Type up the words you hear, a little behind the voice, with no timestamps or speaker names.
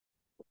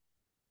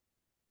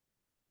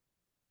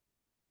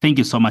Thank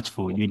you so much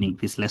for joining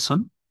this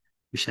lesson.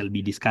 We shall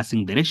be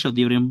discussing the ratio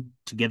theorem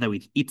together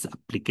with its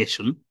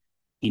application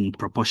in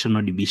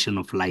proportional division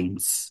of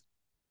lines.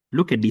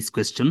 Look at this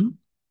question.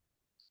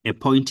 A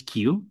point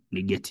Q,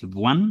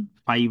 -1,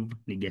 5,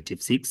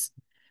 -6,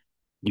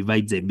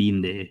 divides a B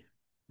in the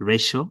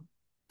ratio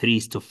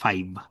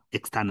 3:5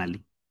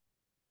 externally.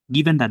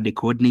 Given that the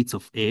coordinates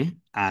of A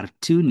are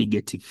 2,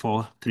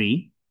 -4,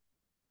 3,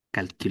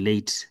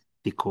 calculate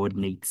the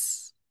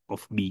coordinates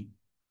of B.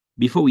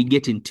 Before we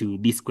get into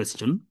this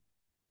question,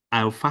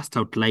 I'll first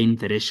outline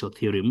the ratio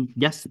theorem,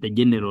 just the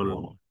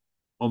general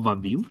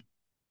overview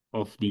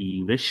of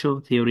the ratio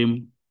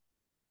theorem,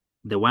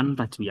 the one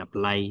that we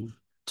apply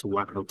to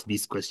work out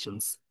these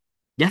questions.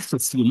 Just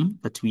assume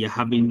that we are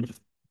having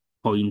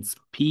points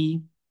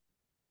P,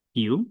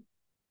 Q,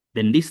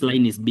 then this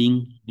line is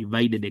being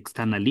divided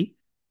externally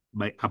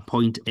by a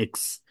point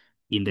X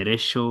in the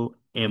ratio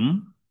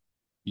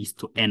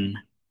M:N.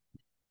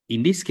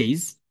 In this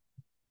case,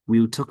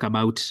 we'll talk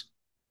about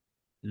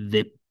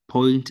the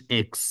point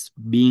X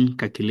being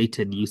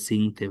calculated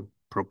using the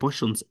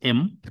proportions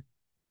M.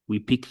 We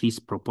pick this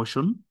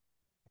proportion,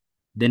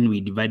 then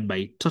we divide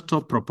by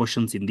total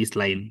proportions in this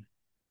line,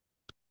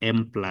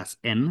 M plus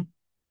N.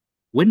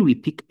 When we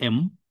pick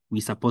M,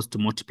 we're supposed to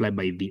multiply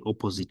by the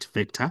opposite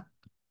vector,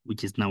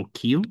 which is now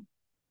Q,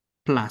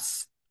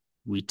 plus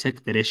we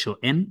take the ratio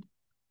N,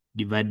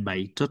 divide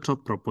by total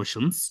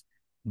proportions.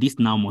 This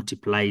now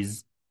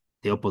multiplies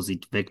the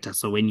opposite vector.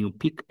 So when you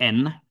pick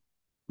N,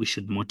 we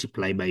should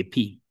multiply by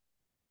P.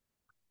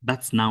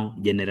 That's now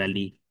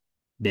generally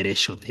the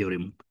ratio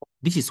theorem.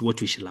 This is what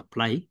we shall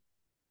apply.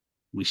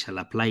 We shall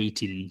apply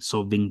it in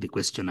solving the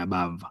question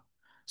above.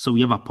 So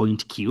we have a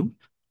point Q.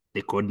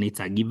 The coordinates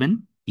are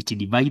given. It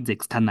divides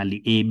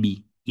externally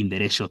AB in the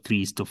ratio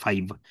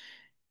 3:5.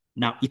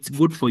 Now, it's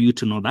good for you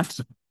to know that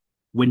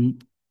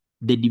when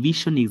the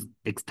division is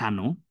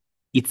external,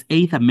 it's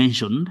either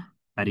mentioned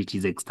that it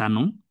is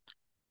external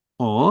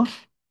or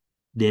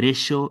the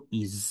ratio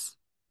is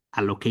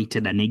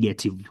allocated a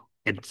negative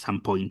at some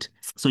point.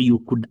 So you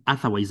could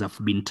otherwise have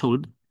been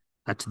told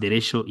that the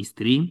ratio is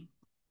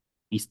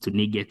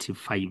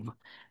 3:5.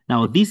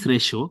 Now, this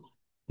ratio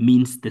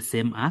means the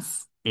same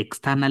as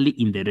externally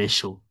in the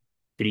ratio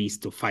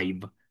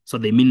 3:5. So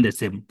they mean the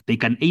same. They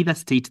can either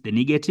state the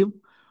negative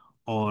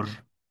or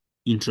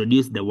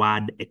introduce the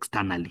word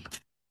externally.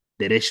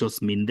 The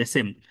ratios mean the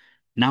same.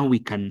 Now we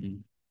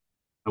can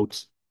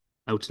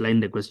outline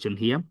the question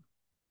here.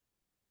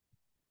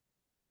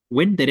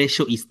 When the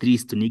ratio is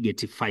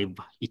 3:5,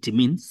 it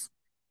means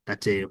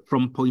that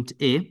from point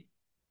A,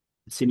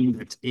 assuming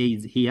that A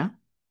is here,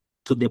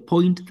 to the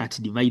point that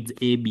divides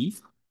AB,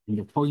 and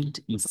the point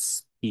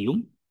is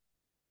Q,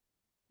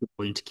 the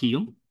point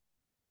Q,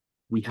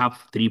 we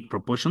have three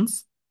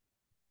proportions.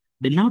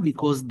 Then now,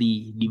 because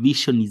the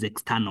division is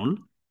external,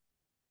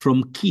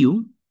 from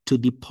Q to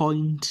the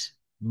point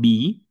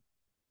B,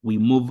 we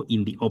move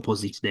in the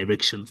opposite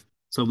direction.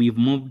 So we've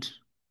moved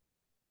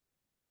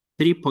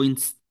 3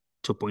 points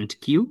to point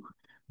Q,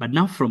 but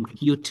now from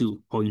Q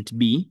to point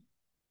B,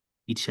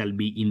 it shall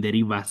be in the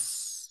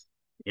reverse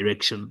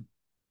direction.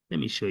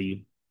 Let me show you.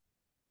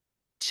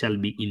 It shall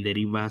be in the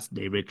reverse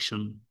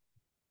direction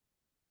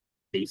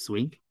this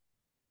way.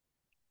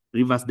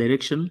 Reverse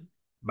direction,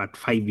 but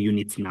 5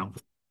 units now.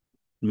 It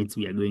means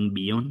we are going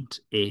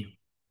beyond A.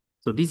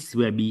 So this is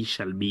where B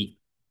shall be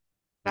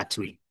that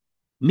way.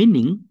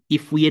 Meaning,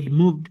 if we had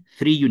moved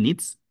 3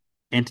 units,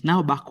 and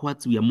now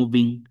backwards we are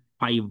moving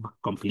 5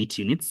 complete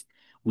units,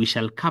 we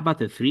shall cover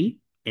the 3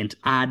 and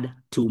add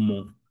 2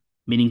 more,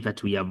 meaning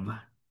that we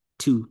have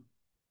 2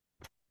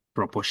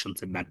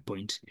 proportions at that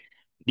point.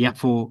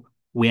 Therefore,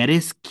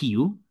 whereas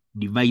Q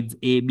divides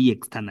AB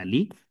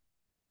externally,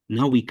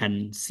 now we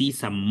can see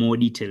some more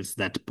details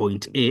that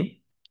point A,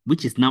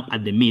 which is now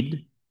at the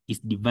mid, is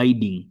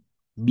dividing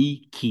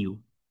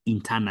BQ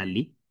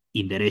internally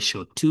in the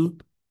ratio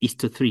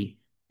 2:3.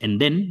 And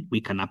then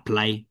we can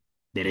apply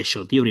the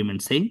ratio theorem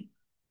and say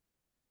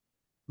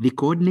the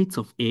coordinates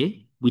of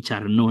A, which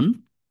are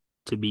known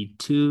to be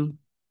 2,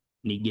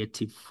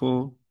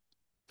 -4,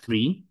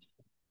 3,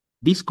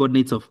 these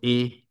coordinates of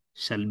A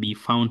shall be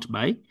found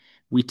by,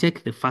 we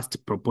take the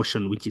first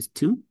proportion, which is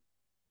 2,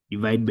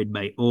 divided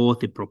by all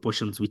the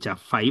proportions, which are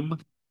 5.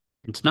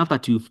 And now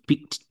that you've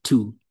picked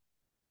 2,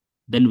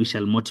 then we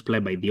shall multiply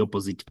by the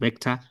opposite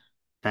vector,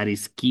 that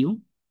is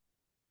Q.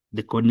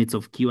 The coordinates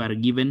of Q are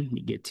given,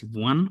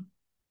 -1,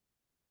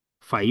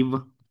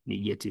 5,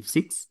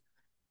 -6,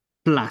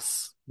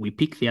 plus we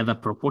pick the other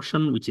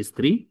proportion, which is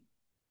 3.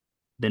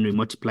 Then we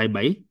multiply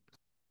by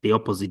the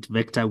opposite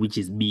vector, which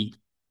is B,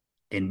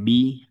 and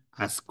B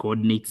has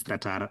coordinates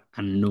that are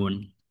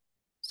unknown.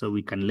 So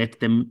we can let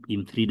them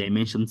in 3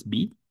 dimensions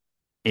be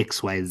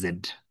X, Y,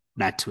 Z,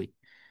 that way.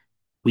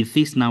 With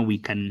this now, we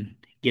can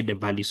get the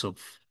values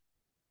of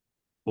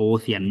all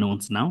the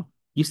unknowns now.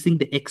 Using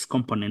the X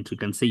component, we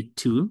can say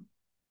 2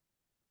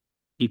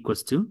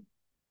 equals to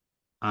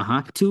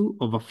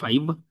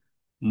 2/5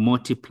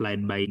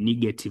 multiplied by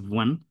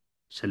 -1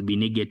 shall be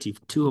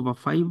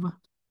 -2/5,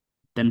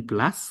 then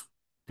plus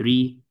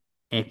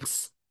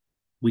 3x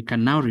We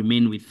can now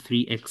remain with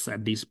 3x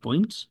at this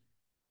point.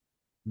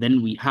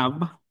 Then we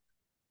have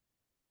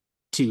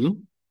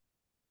 2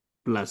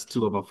 plus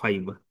 2 over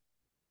 5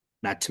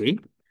 that way.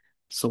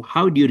 So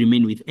how do you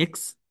remain with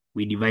x?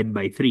 We divide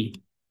by 3.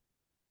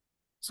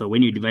 So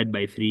when you divide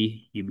by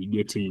 3, you'll be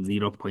getting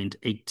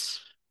 0.8.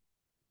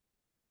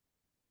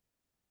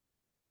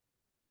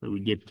 So we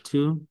get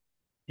 2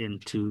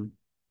 and 2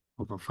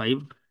 over 5,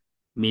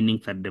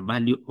 meaning that the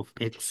value of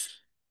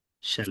x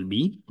shall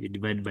be, you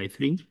divide by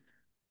 3,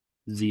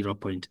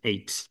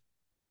 0.8.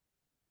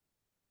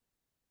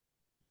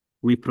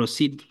 We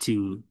proceed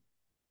to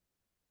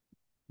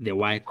the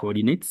y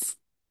coordinates.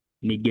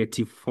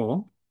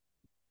 -4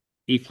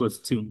 equals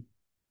to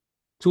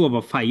 2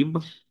 over 5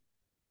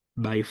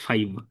 by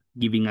 5,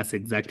 giving us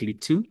exactly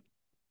 2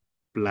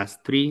 plus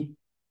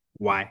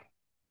 3y.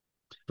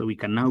 So we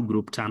can now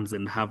group terms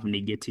and have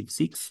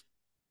 -6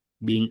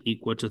 being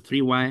equal to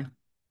 3y.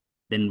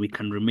 Then we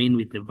can remain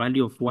with the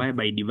value of y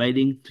by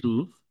dividing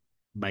through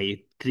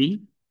by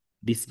 3.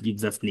 This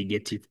gives us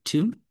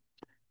 -2.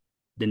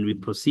 Then we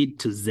proceed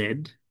to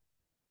z,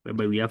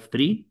 whereby we have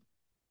 3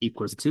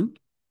 equals to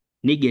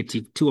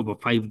 -2 over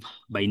 5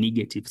 by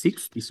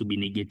 -6. This will be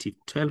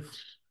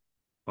 -12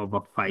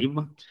 over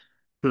 5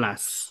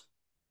 plus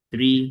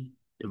 3,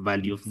 the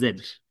value of z.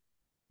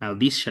 Now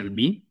this shall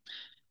be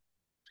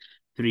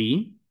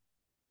 3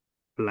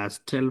 plus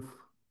 12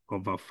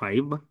 over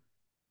 5,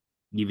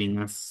 giving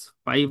us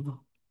 5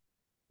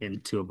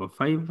 and 2 over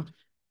 5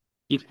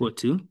 equal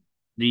to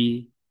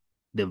 3,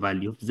 the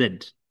value of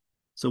z.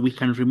 So we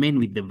can remain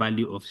with the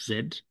value of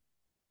z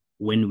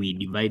when we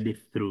divide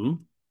it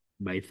through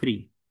by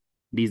 3.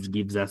 This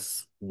gives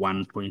us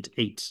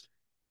 1.8.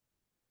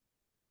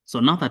 So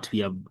now that we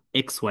have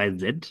x, y,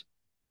 z,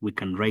 we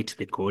can write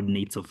the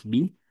coordinates of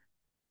B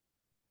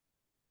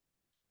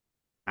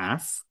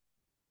as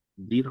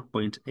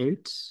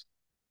 0.8,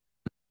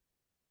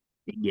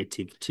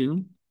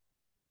 -2,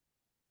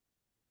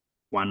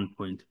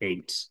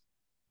 1.8.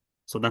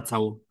 So that's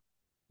how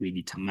we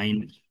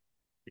determine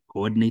the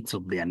coordinates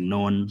of the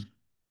unknown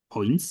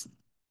points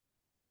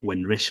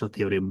when ratio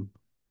theorem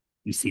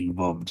is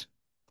involved.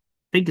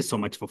 Thank you so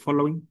much for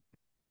following.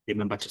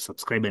 Remember to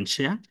subscribe and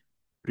share.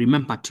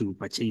 Remember to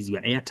purchase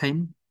your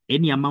airtime,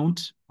 any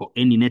amount for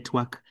any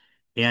network,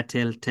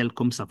 Airtel,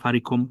 Telcom,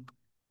 Safaricom,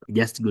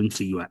 just going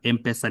to your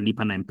M-Pesa,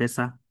 Lipa na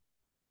M-Pesa.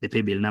 The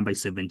paybill number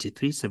is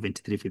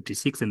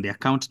 737356 and the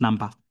account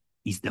number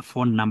is the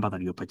phone number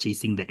that you're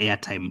purchasing the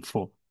airtime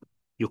for.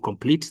 You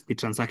complete the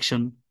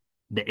transaction,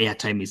 the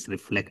airtime is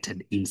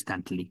reflected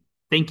instantly.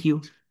 Thank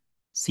you.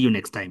 See you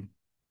next time.